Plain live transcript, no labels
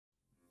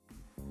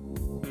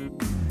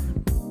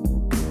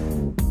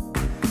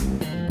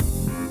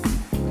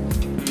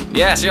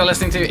Yes, you're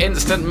listening to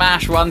Instant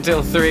Mash 1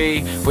 till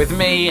 3 with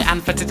me,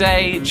 and for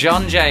today,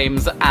 John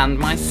James and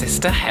my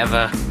sister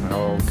Heather.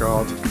 Oh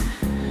God,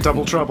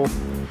 double trouble.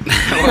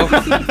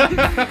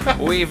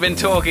 We've been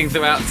talking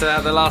throughout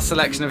the last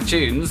selection of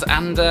tunes,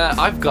 and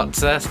I've got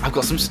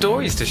some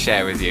stories to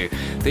share with you.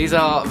 These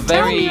are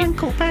very Tell me,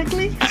 Uncle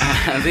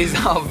Pegley. These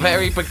are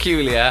very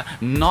peculiar,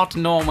 not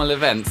normal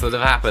events that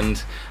have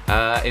happened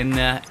in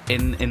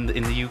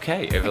the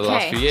UK over the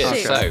last few years.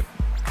 Okay. So,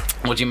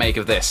 what do you make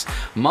of this?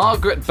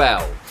 Margaret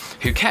Bell,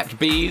 who kept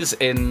bees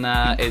in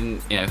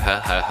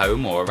her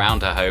home or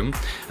around her home,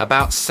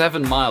 about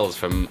 7 miles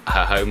from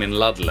her home in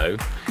Ludlow,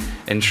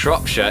 in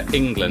Shropshire,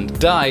 England,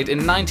 died in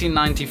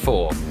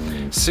 1994.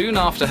 Soon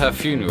after her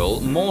funeral,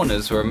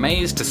 mourners were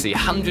amazed to see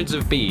hundreds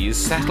of bees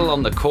settle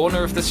on the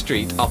corner of the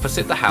street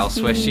opposite the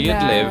house where she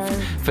had lived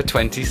for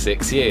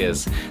 26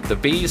 years. The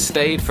bees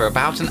stayed for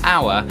about an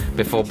hour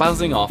before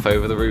buzzing off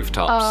over the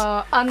rooftops.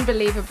 Oh,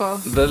 unbelievable.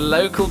 The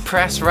local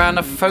press ran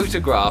a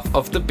photograph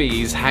of the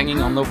bees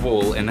hanging on the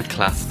wall in a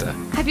cluster.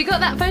 Have you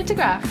got that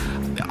photograph?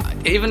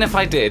 Even if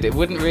I did, it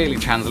wouldn't really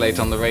translate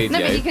on the radio.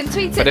 No, but you can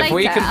tweet it But later. if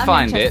we can I'm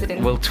find it, interested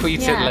in- we'll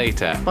tweet it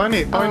later. By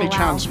any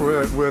chance,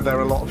 were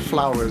there a lot of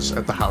flowers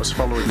at the house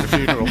following the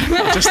funeral?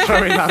 Just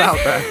throwing that out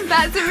there.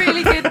 That's a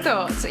really good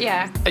thought.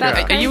 Yeah.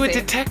 That's Are you a crazy.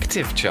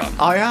 detective, John?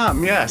 I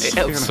am, yes.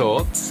 Of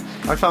sorts.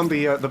 I found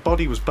the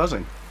body was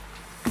buzzing.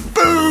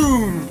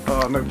 Boom!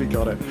 Oh, nobody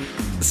got it.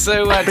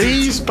 So,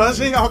 Bees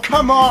buzzing? Oh,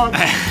 come on!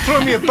 Throw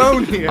me a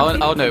bone here.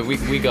 oh no,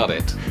 we got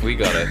it. We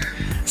got it.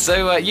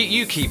 So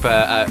you keep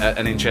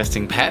an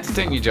interesting pet,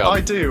 don't you, John?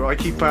 I do. I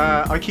keep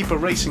a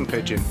racing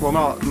pigeon. Well,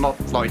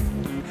 not like.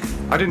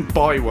 I didn't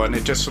buy one.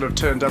 It just sort of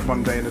turned up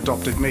one day and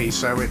adopted me.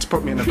 So it's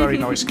put me in a very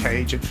nice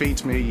cage. It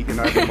feeds me,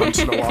 every once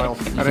in a while,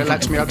 and it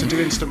lets me out to do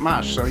instant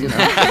mash. So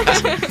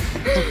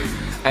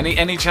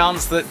Any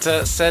chance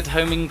that said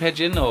homing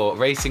pigeon or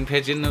racing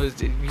pigeon,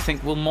 you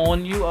think will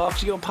mourn you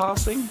after your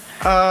passing?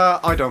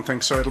 I don't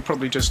think so. It'll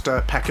probably just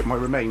peck at my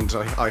remains.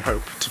 I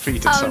hope to feed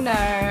itself. Oh no.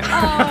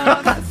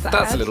 Oh, that's sad.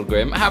 That's a little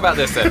grim. How about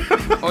this then?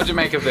 What do you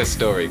make of this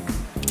story?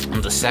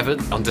 On December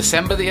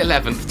the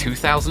 11th,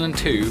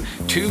 2002,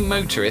 2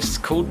 motorists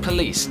called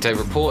police to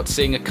report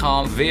seeing a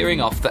car veering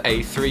off the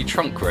A3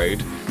 trunk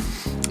road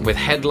with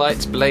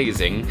headlights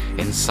blazing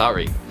in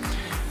Surrey.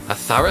 A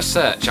thorough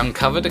search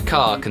uncovered a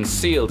car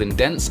concealed in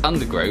dense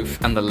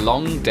undergrowth and the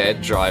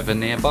long-dead driver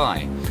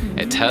nearby.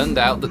 It turned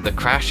out that the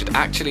crash had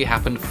actually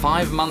happened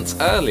 5 months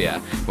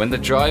earlier, when the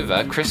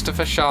driver,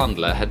 Christopher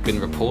Chandler, had been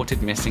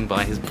reported missing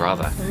by his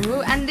brother.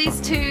 Ooh, and these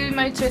 2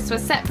 motorists were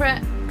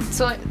separate,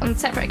 on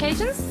separate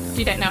occasions?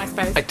 You don't know, I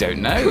suppose. I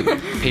don't know.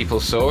 People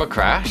saw a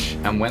crash,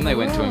 and when they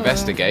went to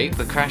investigate,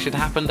 the crash had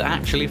happened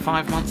actually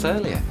 5 months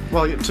earlier.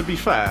 Well, to be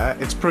fair,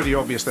 it's pretty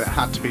obvious that it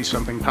had to be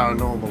something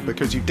paranormal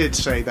because you did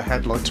say the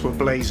headlights were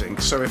blazing.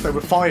 So if there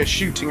were fire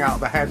shooting out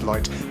the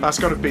headlights, that's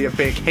got to be a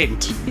big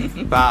hint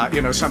that,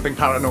 something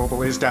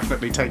paranormal is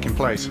definitely taking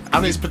place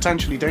and is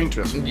potentially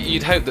dangerous.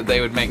 You'd hope that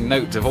they would make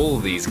note of all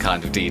these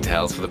kind of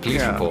details for the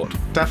police report.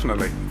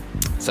 Definitely.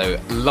 So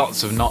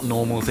lots of not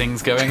normal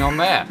things going on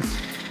there.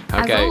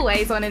 Okay. As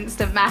always on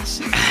Instant Mash.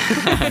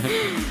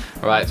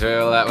 Right,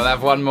 so we'll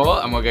have one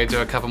more and we'll go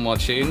to a couple more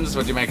tunes.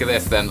 What do you make of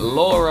this then?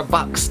 Laura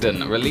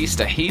Buxton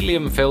released a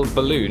helium-filled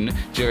balloon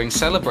during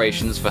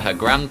celebrations for her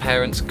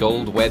grandparents'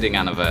 gold wedding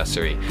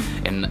anniversary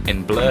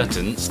in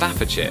Blurton,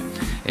 Staffordshire,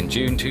 in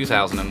June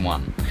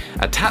 2001.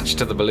 Attached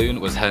to the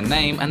balloon was her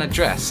name and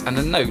address and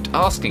a note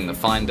asking the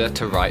finder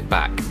to write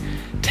back.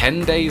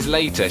 10 days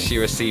later, she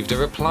received a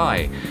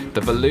reply.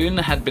 The balloon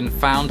had been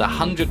found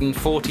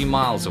 140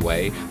 miles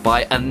away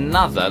by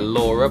another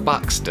Laura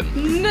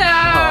Buxton.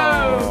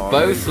 No!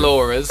 Both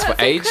Lauras were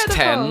That's aged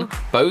incredible. 10.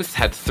 Both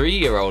had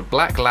 3-year-old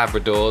black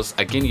Labradors,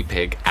 a guinea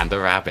pig, and a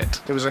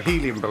rabbit. It was a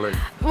helium balloon.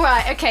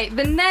 Right, okay,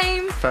 the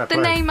name Fair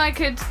play. I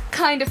could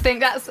kind of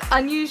think that's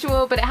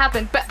unusual, but it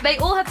happened. But they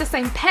all had the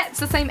same pets,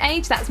 the same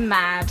age, that's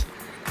mad.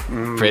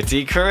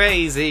 Pretty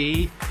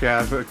crazy.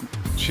 Yeah, but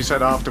she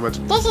said afterwards,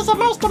 "This is the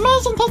most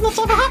amazing thing that's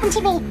ever happened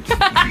to me."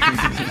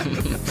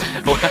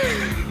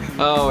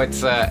 Oh,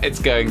 it's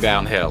going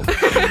downhill.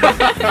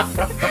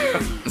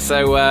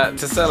 So,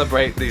 to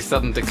celebrate the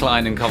sudden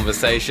decline in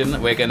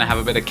conversation, we're going to have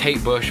a bit of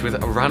Kate Bush with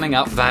Running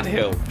Up That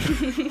Hill.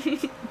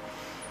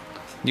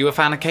 You a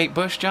fan of Kate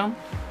Bush, John?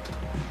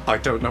 I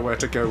don't know where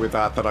to go with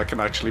that I can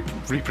actually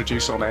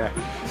reproduce on air.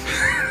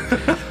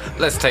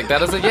 Let's take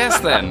that as a yes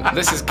then.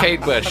 This is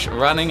Kate Bush,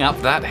 Running Up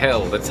That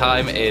Hill. The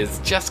time is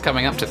just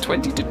coming up to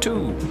 20 to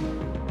 2.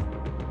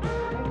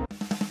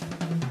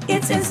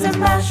 It's Instant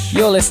Mash.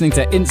 You're listening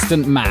to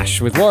Instant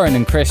Mash with Warren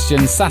and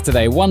Christian,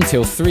 Saturday 1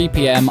 till 3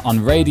 p.m. on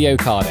Radio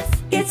Cardiff.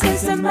 It's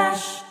Instant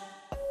Mash.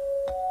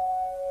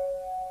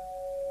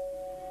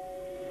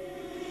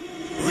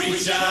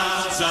 Reach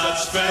out,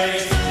 touch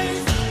faith.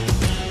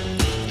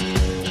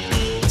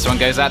 This one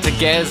goes out to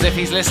Gez if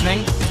he's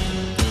listening.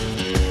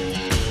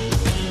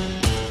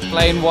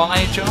 Explain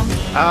why, John?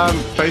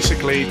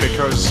 Basically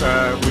because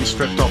we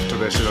stripped off to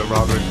this in a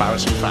rather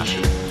embarrassing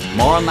fashion.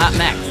 More on that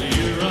next.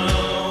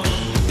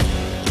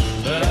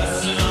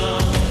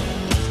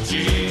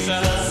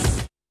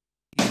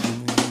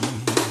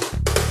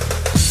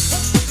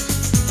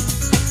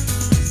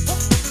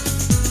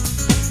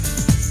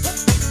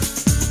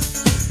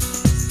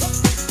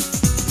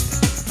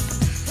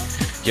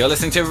 You're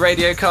listening to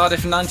Radio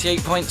Cardiff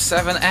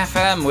 98.7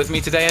 FM. With me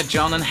today are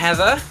John and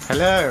Heather.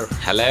 Hello.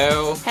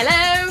 Hello.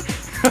 Hello.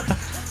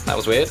 That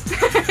was weird.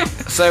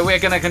 So we're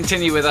going to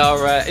continue with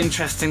our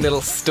interesting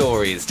little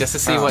stories, just to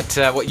see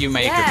what you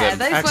make of Yeah, them.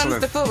 those Excellent.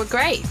 ones before were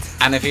great.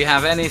 And if you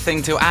have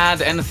anything to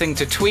add, anything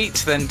to tweet,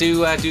 then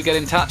do get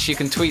in touch. You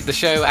can tweet the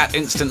show at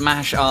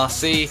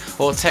InstantMashRC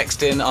or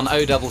text in on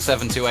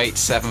 07728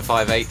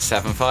 758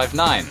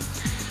 759.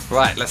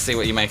 Right, let's see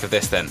what you make of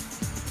this then.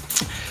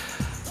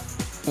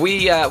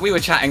 We were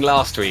chatting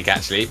last week,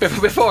 actually,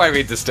 before I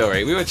read the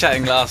story, we were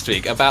chatting last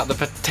week about the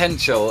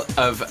potential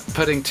of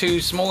putting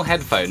two small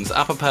headphones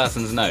up a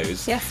person's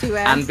nose Yes, we were.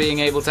 and being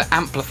able to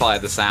amplify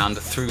the sound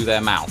through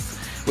their mouth.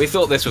 We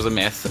thought this was a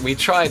myth. We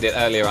tried it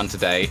earlier on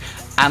today,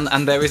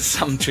 and there is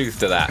some truth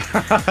to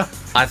that.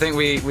 I think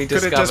we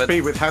discovered... Could it just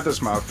be with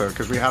Heather's mouth though?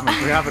 Because we haven't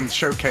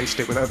showcased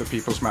it with other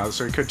people's mouths,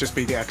 so it could just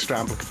be the extra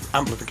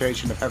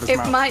amplification of Heather's It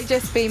mouth. might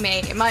just be me.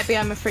 It might be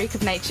I'm a freak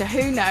of nature.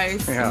 Who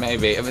knows? Yeah.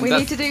 Maybe. I mean, We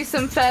that's- need to do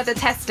some further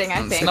testing,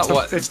 I think. not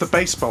what... It's the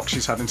bass box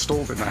she's had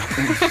installed in there.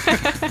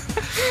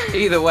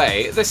 Either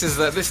way,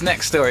 this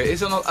next story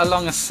is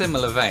along a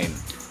similar vein.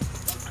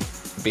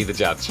 Be the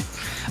judge.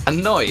 A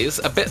noise,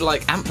 a bit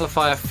like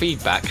amplifier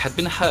feedback, had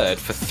been heard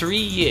for 3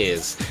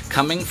 years,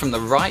 coming from the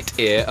right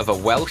ear of a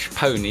Welsh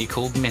pony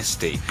called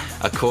Misty,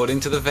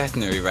 according to the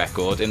veterinary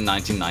record in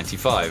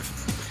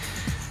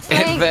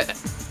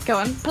 1995. Go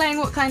on. Playing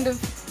what kind of...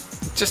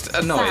 Just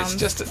a noise,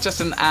 Sound.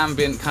 just an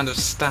ambient kind of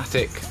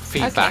static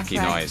feedbacky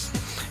right. noise.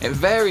 It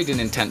varied in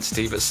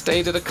intensity but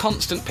stayed at a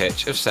constant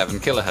pitch of 7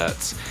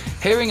 kilohertz.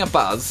 Hearing a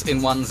buzz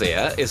in one's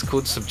ear is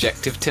called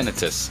subjective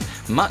tinnitus.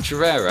 Much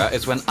rarer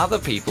is when other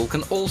people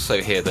can also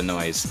hear the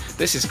noise.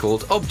 This is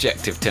called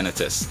objective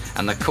tinnitus,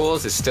 and the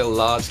cause is still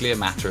largely a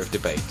matter of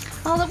debate.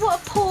 Oh, what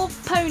a poor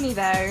pony,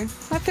 though.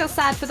 I feel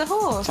sad for the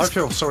horse. I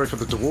feel sorry for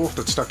the dwarf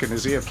that's stuck in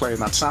his ear playing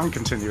that sound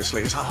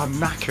continuously. I'm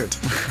knackered.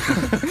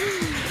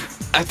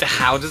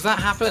 How does that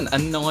happen? A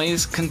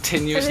noise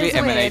continuously It is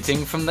weird.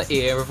 emanating from the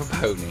ear of a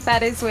pony.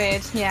 That is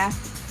weird, yeah.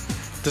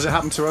 Does it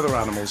happen to other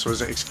animals, or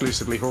is it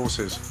exclusively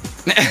horses?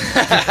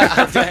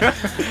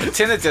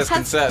 Tinnitus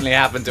can certainly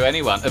happen to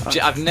anyone.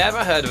 I've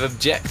never heard of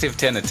objective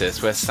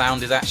tinnitus where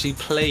sound is actually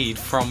played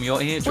from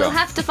your eardrum. We'll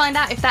have to find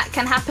out if that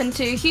can happen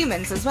to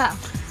humans as well.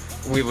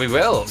 We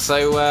will.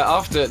 So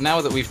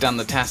now that we've done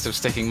the test of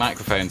sticking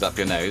microphones up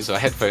your nose or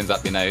headphones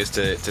up your nose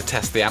to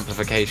test the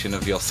amplification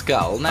of your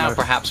skull, now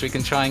perhaps we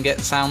can try and get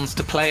sounds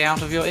to play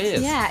out of your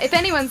ears. Yeah, if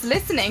anyone's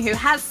listening who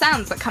has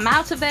sounds that come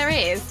out of their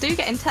ears, do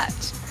get in touch.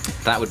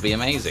 That would be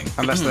amazing.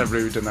 Unless they're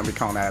rude and then we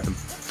can't air them.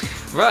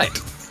 Right.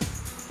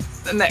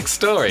 The next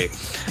story.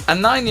 A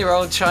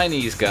 9-year-old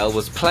Chinese girl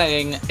was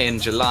playing in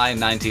July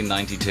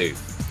 1992.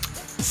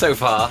 So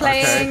far.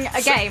 Playing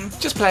a game,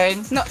 Just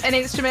playing. not an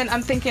instrument.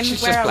 I'm thinking,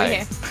 She's where just are we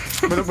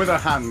playing. here? With her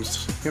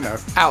hands, you know.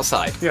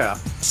 Outside. Yeah.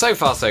 So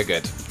far, so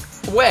good.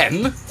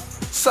 When,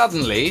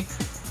 suddenly,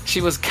 she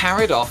was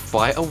carried off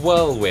by a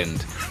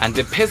whirlwind and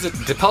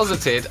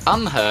deposited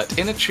unhurt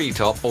in a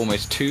treetop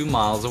almost 2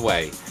 miles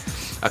away.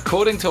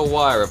 According to a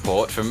Wire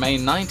report from May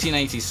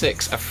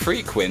 1986, a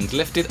freak wind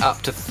lifted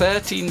up to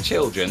 13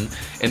 children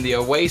in the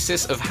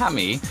oasis of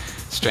Hami,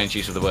 strange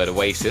use of the word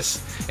oasis,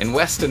 in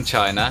western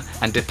China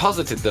and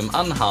deposited them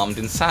unharmed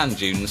in sand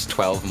dunes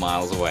 12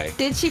 miles away.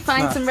 Did she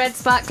find No. some red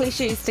sparkly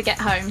shoes to get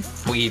home?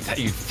 Well, you'd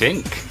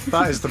think.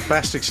 That is the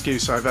best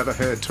excuse I've ever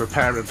heard to a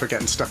parent for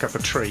getting stuck up a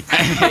tree.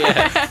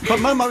 But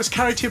Mum, I was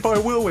carried here by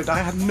a whirlwind. I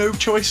had no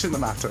choice in the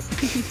matter.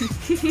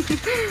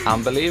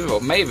 Unbelievable.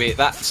 Maybe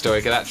that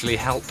story could actually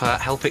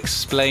help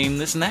explain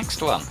this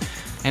next one.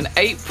 In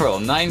April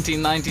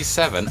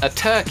 1997, a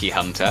turkey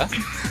hunter...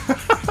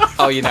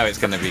 Oh, you know it's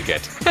going to be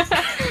good.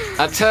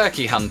 A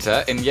turkey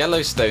hunter in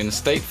Yellowstone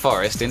State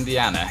Forest,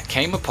 Indiana,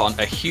 came upon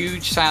a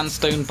huge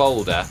sandstone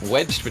boulder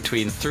wedged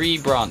between 3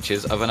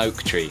 branches of an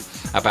oak tree,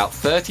 about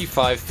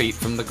 35 feet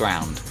from the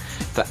ground.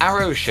 The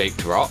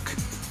arrow-shaped rock...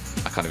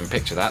 I can't even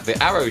picture that.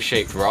 The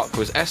arrow-shaped rock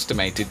was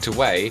estimated to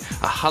weigh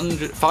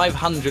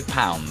 500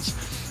 pounds.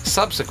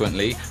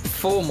 Subsequently,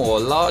 4 more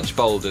large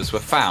boulders were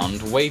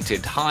found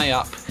weighted high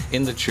up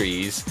in the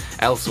trees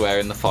elsewhere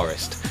in the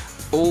forest.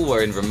 All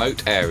were in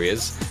remote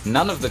areas,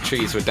 none of the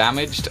trees were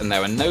damaged, and there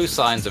were no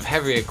signs of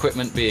heavy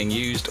equipment being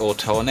used or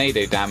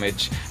tornado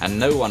damage, and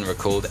no one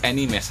recalled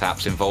any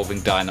mishaps involving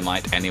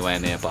dynamite anywhere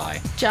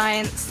nearby.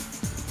 Giants.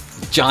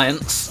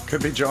 Giants.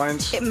 Could be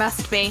giants. It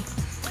must be.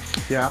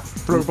 Yeah.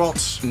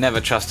 Robots. Never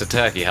trust a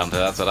turkey hunter,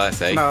 that's what I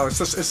say. No, it's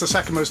the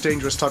second most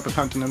dangerous type of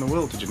hunting in the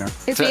world, did you know?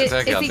 Is Turkey he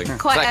hunting. Is that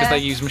quite because a, they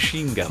use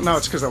machine guns? No,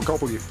 it's because they'll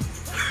gobble you. is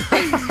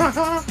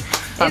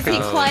he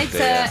Oh, quite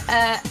dear.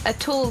 a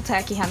tall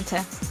turkey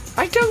hunter?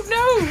 I don't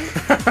know.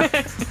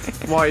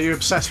 Why, are you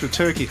obsessed with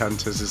turkey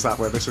hunters? Is that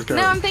where this is going?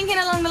 No, I'm thinking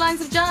along the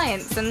lines of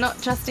giants and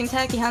not trusting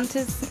turkey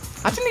hunters.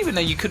 I didn't even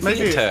know you could be a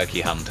Maybe-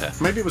 turkey hunter.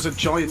 Maybe it was a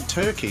giant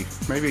turkey.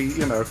 Maybe,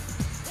 you know,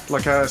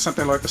 like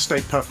something like the Stay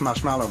Puft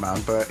Marshmallow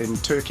Man, but in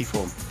turkey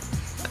form.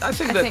 I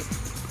think I that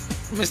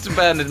think Mr.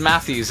 Bernard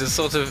Matthews has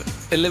sort of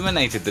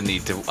eliminated the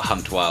need to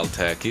hunt wild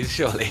turkeys,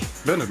 surely.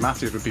 Bernard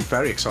Matthews would be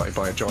very excited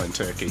by a giant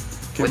turkey.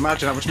 Can you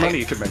imagine how much money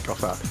you could make off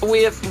that?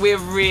 We're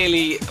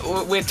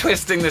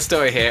twisting the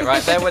story here,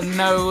 right? There were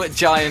no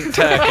giant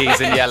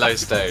turkeys in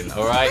Yellowstone,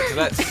 all right?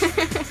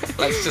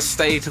 Let's just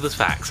stay to the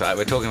facts, right?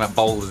 We're talking about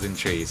boulders in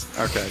trees.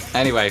 Okay.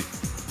 Anyway,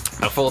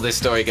 before this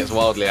story gets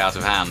wildly out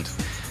of hand,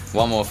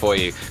 one more for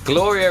you.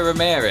 Gloria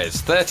Ramirez,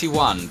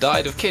 31,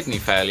 died of kidney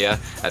failure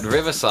at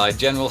Riverside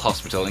General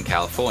Hospital in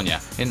California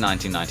in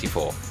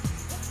 1994.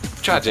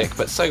 Tragic,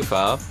 but so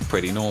far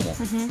pretty normal.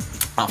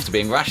 After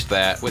being rushed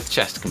there with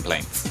chest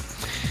complaints.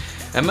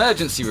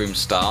 Emergency room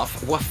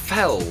staff were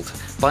felled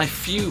by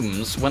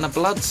fumes when a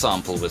blood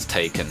sample was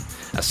taken.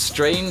 A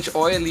strange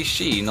oily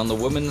sheen on the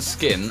woman's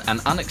skin and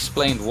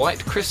unexplained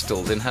white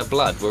crystals in her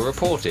blood were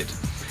reported.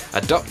 A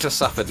doctor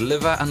suffered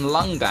liver and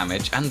lung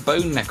damage and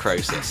bone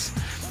necrosis.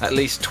 At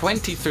least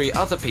 23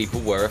 other people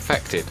were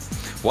affected.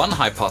 One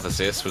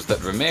hypothesis was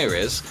that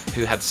Ramirez,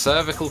 who had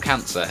cervical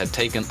cancer, had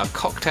taken a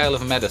cocktail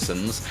of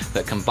medicines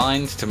that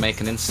combined to make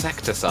an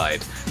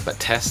insecticide, but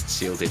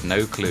tests yielded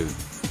no clue.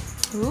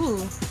 Ooh.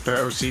 The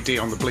OCD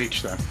on the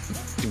bleach, then.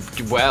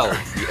 Well,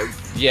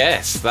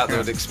 yes, that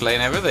would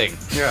explain everything.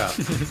 Yeah.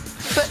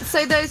 But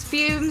so those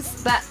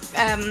fumes, that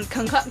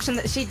concoction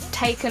that she'd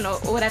taken or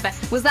whatever,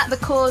 was that the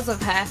cause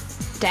of her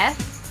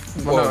death?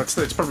 Well, no,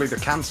 it's probably the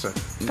cancer.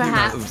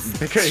 Perhaps.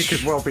 It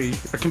could well be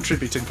a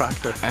contributing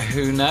factor.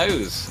 Who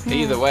knows?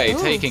 Either way,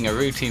 taking a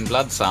routine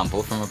blood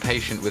sample from a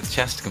patient with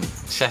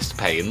chest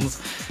pains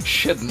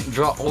shouldn't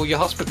drop all your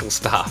hospital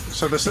staff.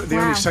 So the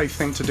only safe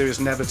thing to do is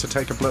never to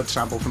take a blood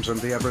sample from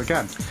somebody ever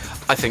again.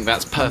 I think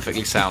that's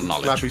perfectly sound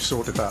knowledge. Glad we've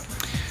sorted that.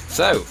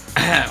 So,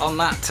 on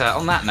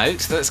that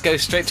note, let's go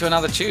straight to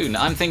another tune.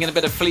 I'm thinking a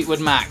bit of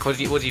Fleetwood Mac. What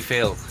do you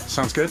feel?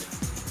 Sounds good.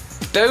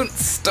 Don't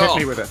stop.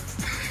 Hit me with it.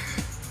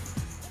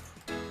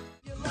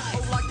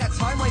 Like that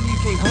time when you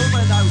came home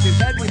and I was in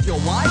bed with your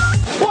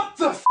wife? What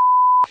the f***?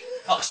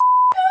 Oh,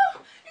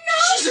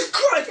 Jesus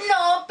Christ!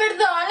 No,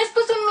 perdón, es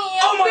cosa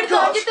mía. Oh my perdón,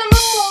 God. yo te amo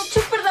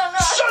mucho, perdón.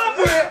 Shut up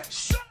with it!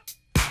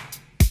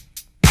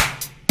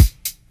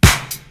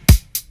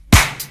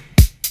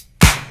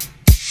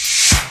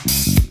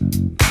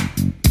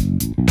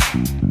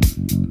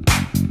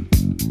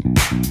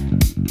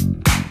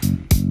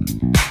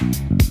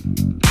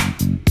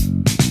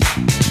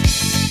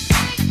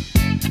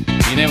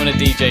 You know when a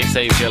DJ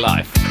saves your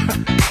life?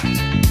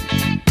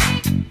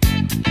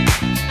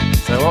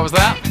 So what was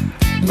that?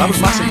 That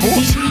was Massive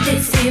Horse. DJ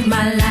saved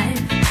my life.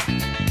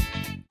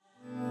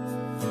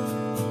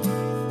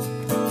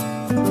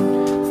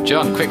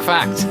 John, quick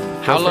fact.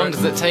 How for long it.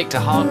 does it take to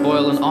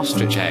hard-boil an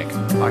ostrich egg?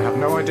 I have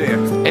no idea.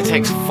 It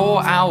takes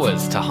 4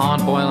 hours to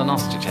hard-boil an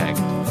ostrich egg.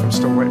 I'm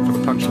still waiting for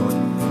the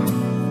punchline.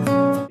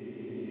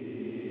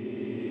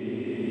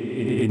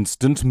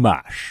 Instant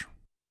Mash.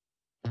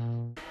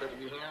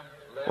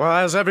 Well,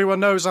 as everyone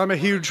knows, I'm a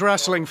huge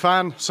wrestling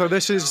fan, so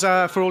this is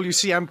for all you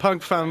CM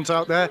Punk fans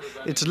out there.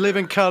 It's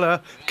Living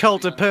Colour,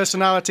 Cult of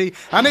Personality,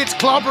 and it's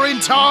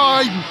clobbering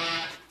time!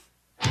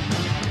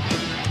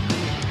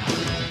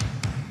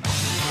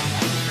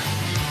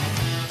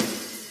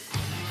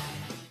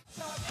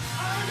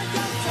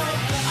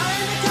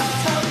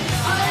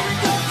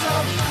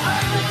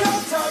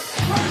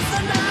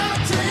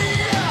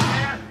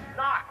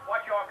 Not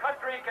what your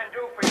country can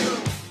do for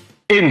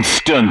you.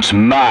 Instant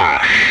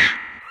Mash.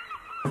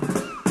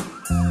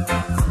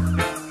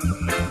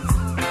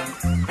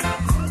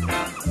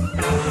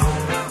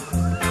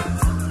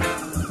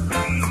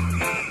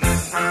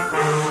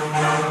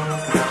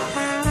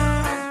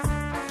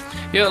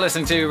 You're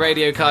listening to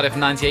Radio Cardiff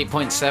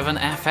 98.7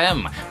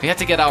 FM. We had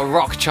to get our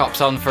rock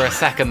chops on for a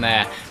second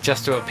there,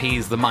 just to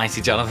appease the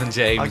mighty Jonathan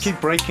James. I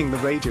keep breaking the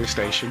radio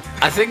station.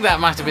 I think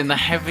that might have been the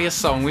heaviest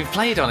song we've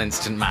played on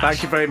Instant Mash.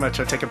 Thank you very much,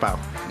 I take a bow.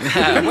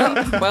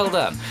 well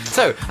done.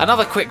 So,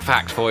 another quick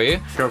fact for you.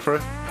 Go for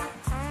it.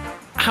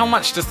 How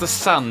much does the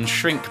sun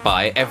shrink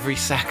by every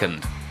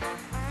second?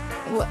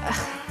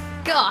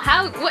 God,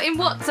 how? What in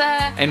what?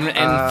 In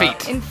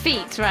feet. In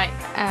feet, right?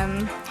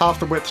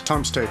 Half the width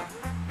times 2.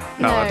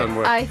 No, that doesn't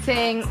work. I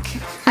think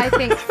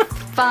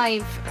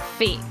 5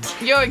 feet.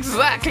 You're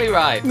exactly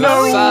right.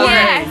 No the sun, way!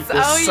 Yes, The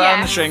oh sun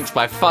yes. shrinks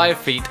by 5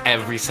 feet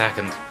every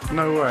second.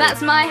 No way.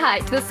 That's my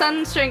height. The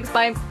sun shrinks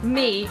by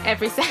me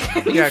every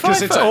second. Yeah,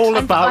 because it's all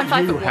I'm about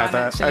 5'1", you, Heather.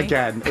 actually.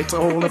 Again, it's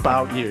all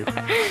about you.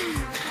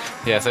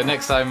 Yeah, so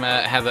next time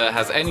Heather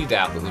has any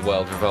doubt that the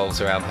world revolves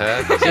around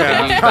her, she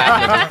can use that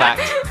little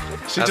fact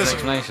She as an just,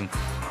 explanation.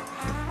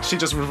 she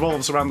just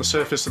revolves around the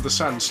surface of the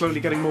sun,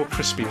 slowly getting more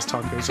crispy as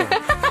time goes on.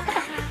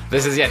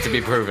 This is yet to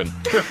be proven.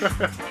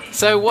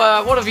 So,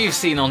 what have you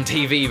seen on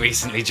TV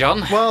recently,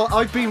 John? Well,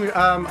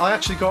 I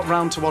actually got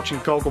round to watching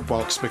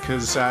Gogglebox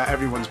because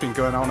everyone's been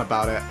going on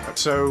about it.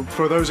 So,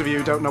 for those of you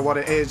who don't know what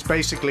it is,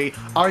 basically,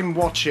 I'm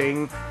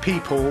watching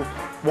people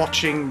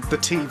watching the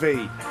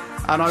TV.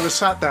 And I was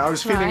sat there, I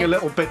was feeling Right. a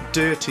little bit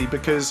dirty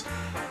because,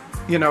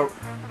 you know,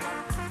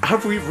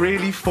 have we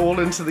really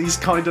fallen to these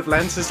kind of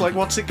lenses? Like,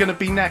 what's it going to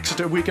be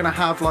next? Are we going to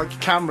have like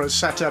cameras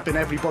set up in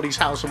everybody's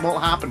house? And what'll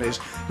happen is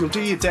you'll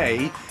do your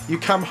day, you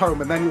come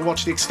home, and then you'll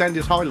watch the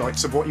extended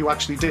highlights of what you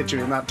actually did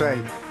during that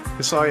day.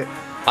 It's like,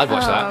 I'd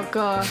watch Oh that.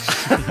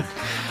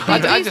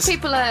 gosh. These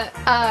people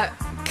are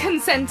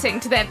consenting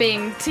to there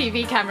being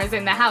TV cameras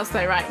in their house,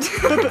 though, right?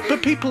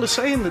 but people are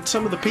saying that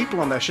some of the people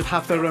on there should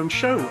have their own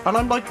show, and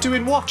I'm like,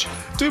 doing what?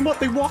 Doing what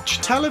they watch?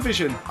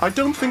 Television. I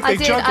don't think they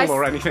juggle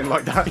or anything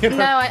like that. You know?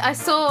 No,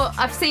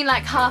 I've seen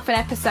like half an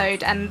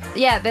episode, and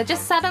yeah, they're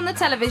just sat on the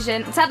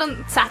television. Sat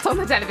on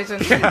the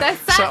television. They're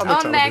sat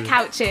on their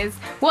couches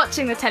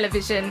watching the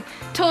television,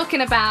 talking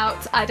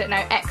about, I don't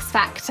know, X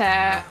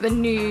Factor, the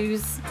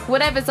news,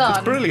 whatever's on.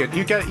 It's brilliant.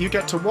 You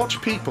get to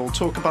watch people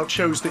talk about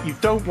shows that you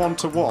don't want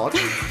to watch.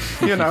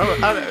 You know,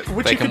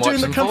 which They you can could do watch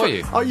in the them comfort. for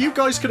you. Oh, you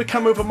guys could have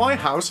come over my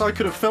house. I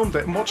could have filmed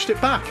it and watched it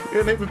back,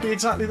 and it would be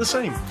exactly the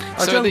same.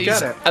 I don't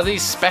get it. Are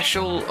these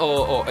special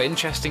or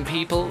interesting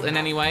people in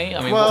any way?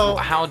 I mean, Well-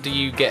 how do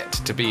you get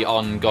to be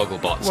on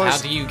Gogglebots? Well, How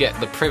do you get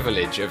the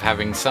privilege of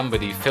having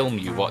somebody film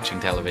you watching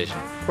television?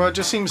 Well, it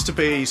just seems to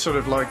be sort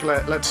of like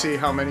let's see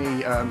how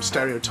many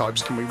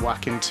stereotypes can we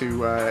whack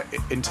into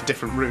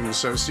different rooms.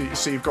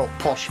 So you've got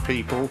posh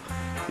people.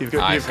 You've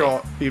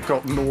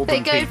got northern They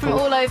go people. from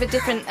all over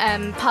different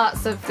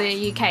parts of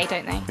the UK,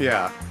 don't they?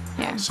 Yeah.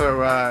 Yeah.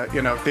 So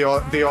you know,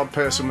 the odd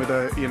person with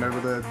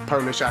a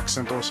Polish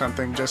accent or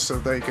something, just so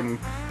they can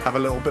have a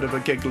little bit of a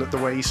giggle at the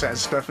way he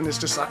says stuff, and it's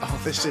just like,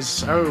 oh, this is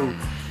so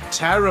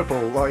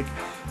terrible. Like,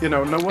 you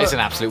know, no one. It's an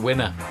absolute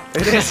winner.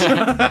 It is.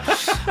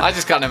 I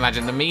just can't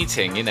imagine the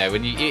meeting, you know,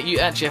 when you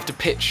actually have to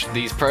pitch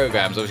these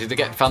programs, obviously, to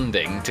get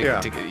funding,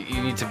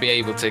 you need to be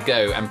able to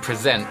go and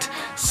present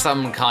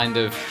some kind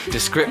of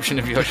description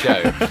of your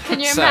show. Can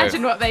you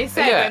imagine what they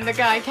said yeah. when the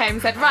guy came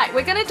and said, right,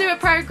 we're going to do a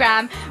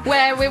program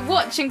where we're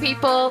watching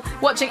people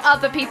watching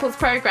other people's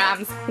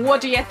programs.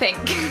 What do you think?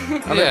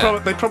 And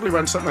they probably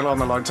went something along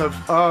the lines of,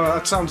 oh,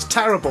 that sounds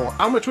terrible.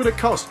 How much would it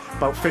cost?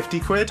 About 50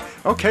 quid?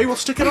 Okay, we'll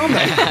stick it on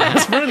there.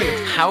 That's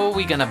brilliant. How are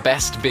we going to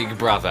best Big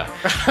Brother?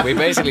 We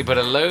basically put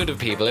a load of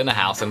people in a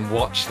house and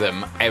watch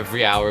them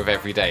every hour of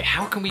every day.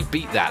 How can we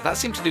beat that? That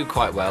seemed to do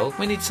quite well.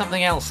 We need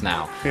something else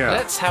now. Yeah.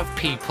 Let's have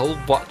people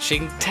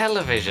watching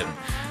television.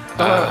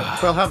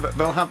 They'll have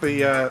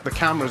the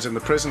cameras in the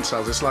prison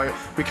cells. It's like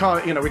we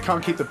can't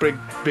keep the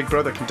Big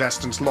Brother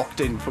contestants locked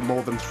in for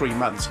more than 3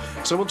 months.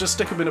 So we'll just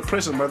stick them in a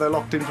prison where they're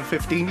locked in for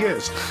 15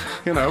 years.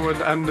 You know,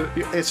 and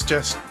it's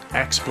just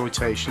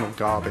exploitational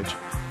garbage.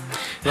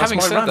 That's Having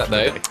my said rant that, for the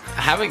though,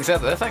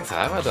 day. thanks,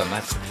 well done.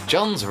 That's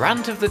John's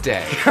rant of the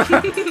day.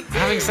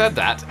 Having said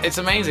that, it's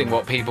amazing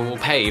what people will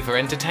pay for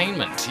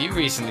entertainment. You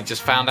recently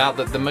just found out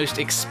that the most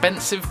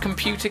expensive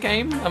computer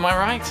game, am I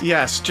right?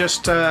 Yes,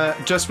 just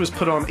was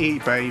put on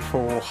eBay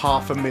for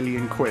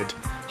 £500,000.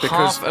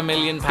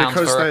 £500,000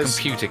 for a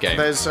computer game.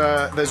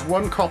 There's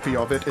one copy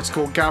of it. It's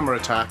called Gamma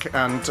Attack,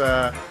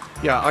 and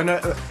yeah, I know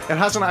it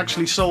hasn't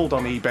actually sold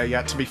on eBay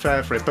yet. To be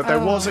fair for it, but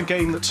there was a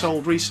game that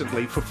sold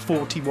recently for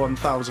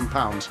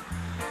 £41,000.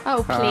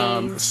 Oh,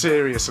 please.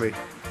 Seriously.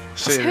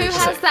 Who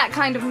has that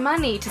kind of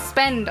money to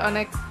spend on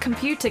a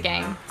computer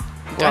game?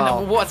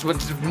 And what's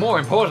more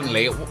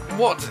importantly,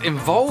 what's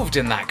involved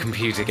in that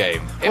computer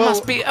game? It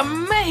must be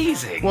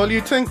amazing. Well,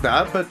 you'd think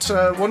that, but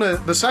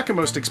the second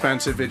most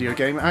expensive video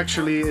game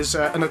actually is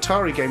an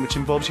Atari game which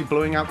involves you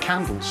blowing out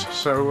candles.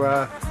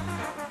 So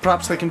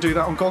perhaps they can do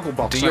that on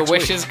Gogglebox. Do your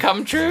wishes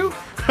come true?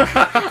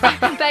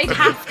 They'd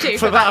have to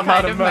For that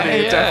amount kind of money,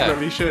 money. it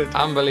definitely should.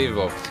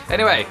 Unbelievable.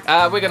 Anyway,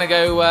 we're going to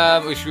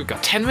go. We've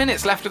got 10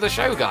 minutes left of the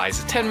show,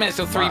 guys. 10 minutes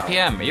till 3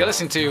 p.m. You're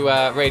listening to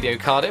Radio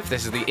Cardiff.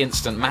 This is the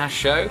Instant Mash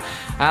show,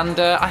 and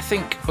I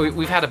think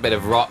we've had a bit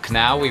of rock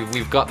now.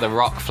 We've got the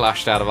rock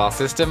flushed out of our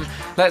system.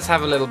 Let's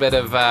have a little bit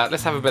of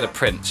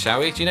Prince, shall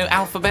we? Do you know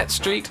Alphabet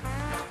Street?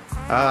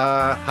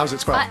 How's it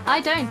spelled?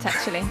 I don't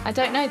actually. I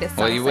don't know this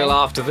song. Well, you will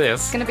after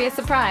this. It's going to be a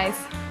surprise.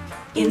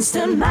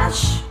 Instant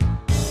Mash.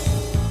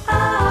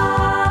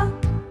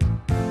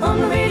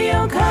 On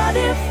Radio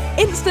Cardiff.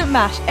 Instant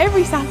Mash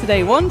every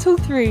Saturday 1 till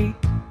 3.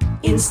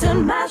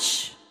 Instant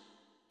Mash.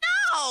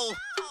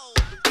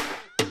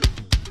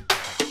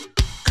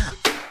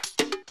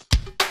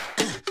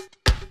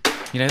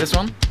 You know this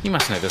one? You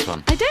must know this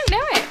one. I don't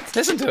know it.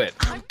 Listen to it.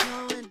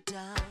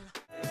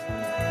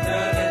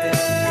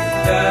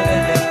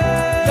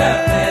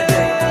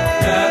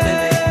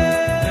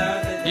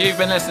 You've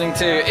been listening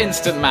to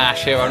Instant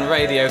Mash here on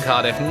Radio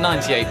Cardiff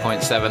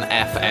 98.7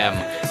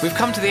 FM. We've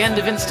come to the end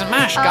of Instant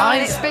Mash,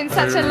 guys. It's been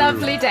such a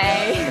lovely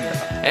day.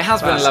 It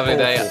has been a lovely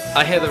day. awful.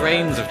 I hear the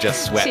rains have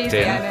just swept Cheesy,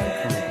 in. I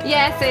know.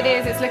 Yes, it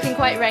is. It's looking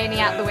quite rainy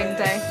out the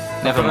window.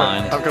 Never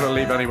mind. I've got to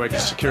leave anyway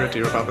because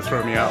security are about to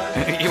throw me out.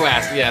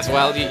 Yes.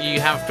 Well, you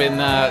have been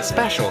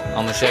special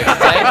on the show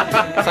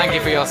today. Thank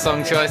you for your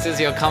song choices,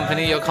 your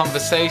company, your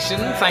conversation.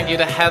 Thank you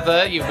to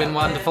Heather. You've been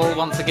wonderful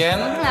once again.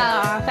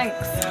 Ah,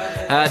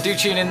 thanks. Do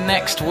tune in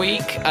next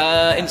week.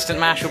 Instant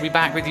Mash will be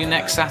back with you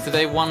next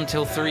Saturday, 1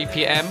 till 3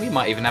 p.m. We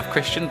might even have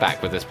Christian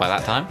back with us by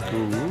that time.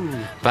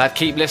 Ooh. But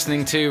keep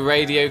listening to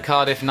Radio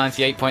Cardiff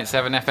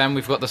 98.7 FM.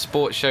 We've got the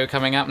sports show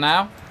coming up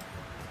now.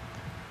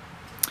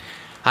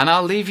 And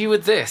I'll leave you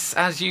with this.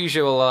 As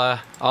usual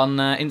on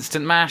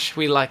Instant Mash,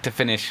 we like to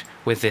finish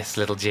with this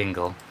little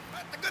jingle.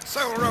 Let the good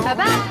soul roll.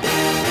 Bye-bye.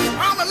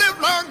 On the live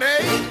long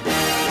day,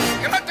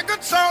 you let the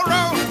good soul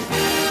roll.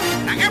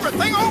 Now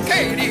everything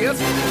okay it is.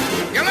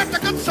 You let the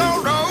good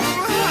soul roll. All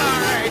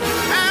right.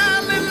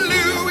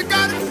 Hallelujah, we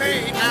got it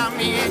made. Now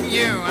me and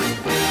you.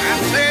 I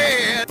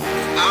said,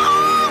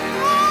 oh,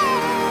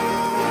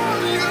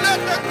 you let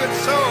the good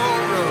soul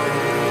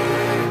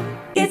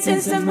roll. It's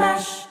Instant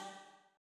Mash.